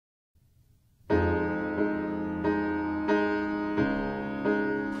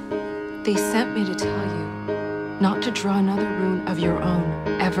They sent me to tell you not to draw another rune of your own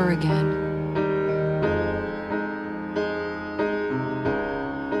ever again.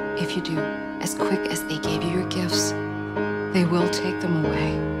 If you do, as quick as they gave you your gifts, they will take them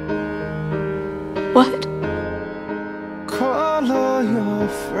away. What? Call all your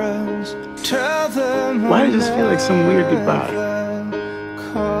friends, tell them. Why does this feel like some weird goodbye?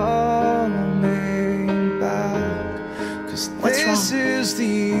 Call me back, 'cause What's wrong? this is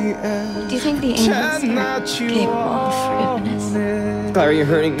the end. Do you think the angels are capable of forgiveness? Claire, you're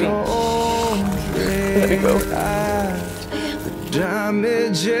hurting me. Let me go. The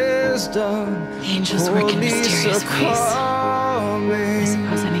damage is done. The angels work in mysterious ways. I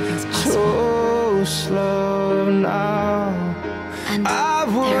suppose anything's possible. So slow now. And I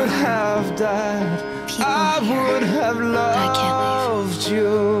would have died. I would have loved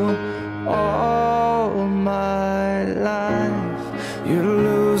you all my life. You're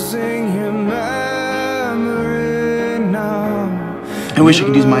losing your memory now. I wish I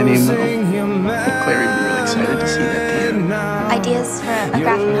could use my name though. I think Claire would be really excited to see that thing. ideas for a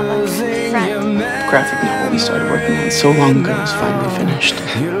graphic novel friend. The graphic novel we started working on so long ago is finally finished.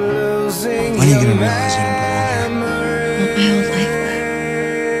 When are you gonna realize you don't belong here? My whole life.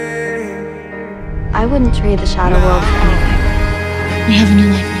 I wouldn't trade the shadow world for anything. We have a new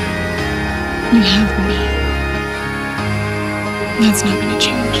life now. You have me. That's not gonna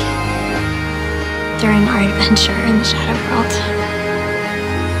change. During our adventure in the shadow world,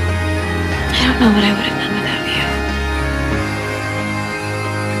 I don't know what I would have done without you.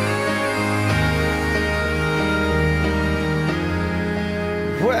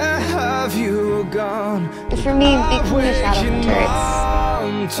 Where have you gone? For me, becoming a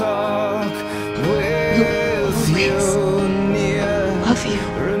Shadowhunter, it's Love you.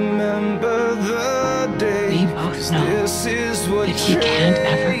 Remember the day. We both know that he can't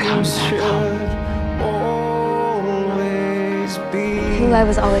ever come back home. who I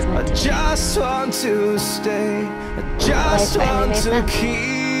was always meant to be. Just want to stay. I just want to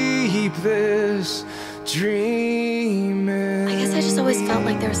keep this dreaming. I guess I just always felt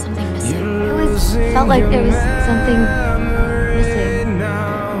like there was something missing. I always felt like there was something missing.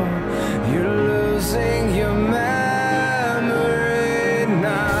 You're losing your memory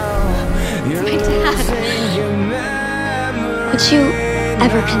now. You're My dad. losing your memory. Would you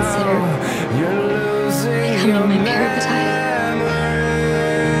ever consider You're losing becoming my parapetite?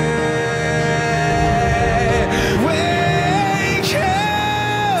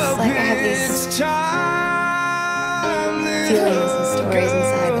 It's like I have these feelings and stories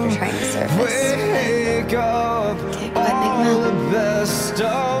inside that are trying to surface. Can't quite make them out. The best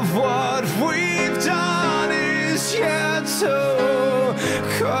of what we've done is yet to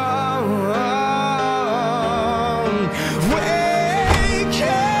come. Wake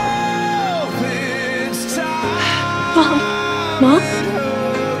up, it's time. Mom?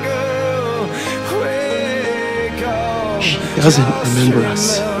 Wake up. She doesn't remember us.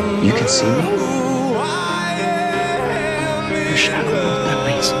 You can see me? Your shadow world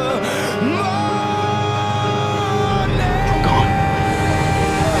memories. Gone.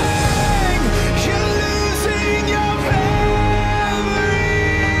 You're losing your memory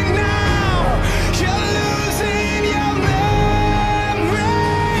now. You're losing your memory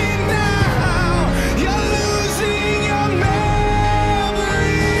now. You're losing your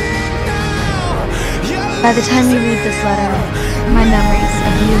memory now. By the time you read this letter, my memories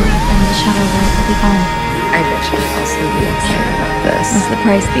of you and the shadow world will be gone. I bet you I'll still be excited about this. It's the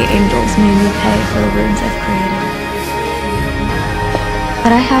price the angels made me pay for the runes I've created.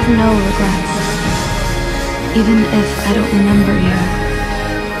 But I have no regrets. Even if I don't remember you,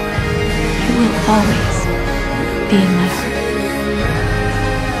 you will always be in my heart.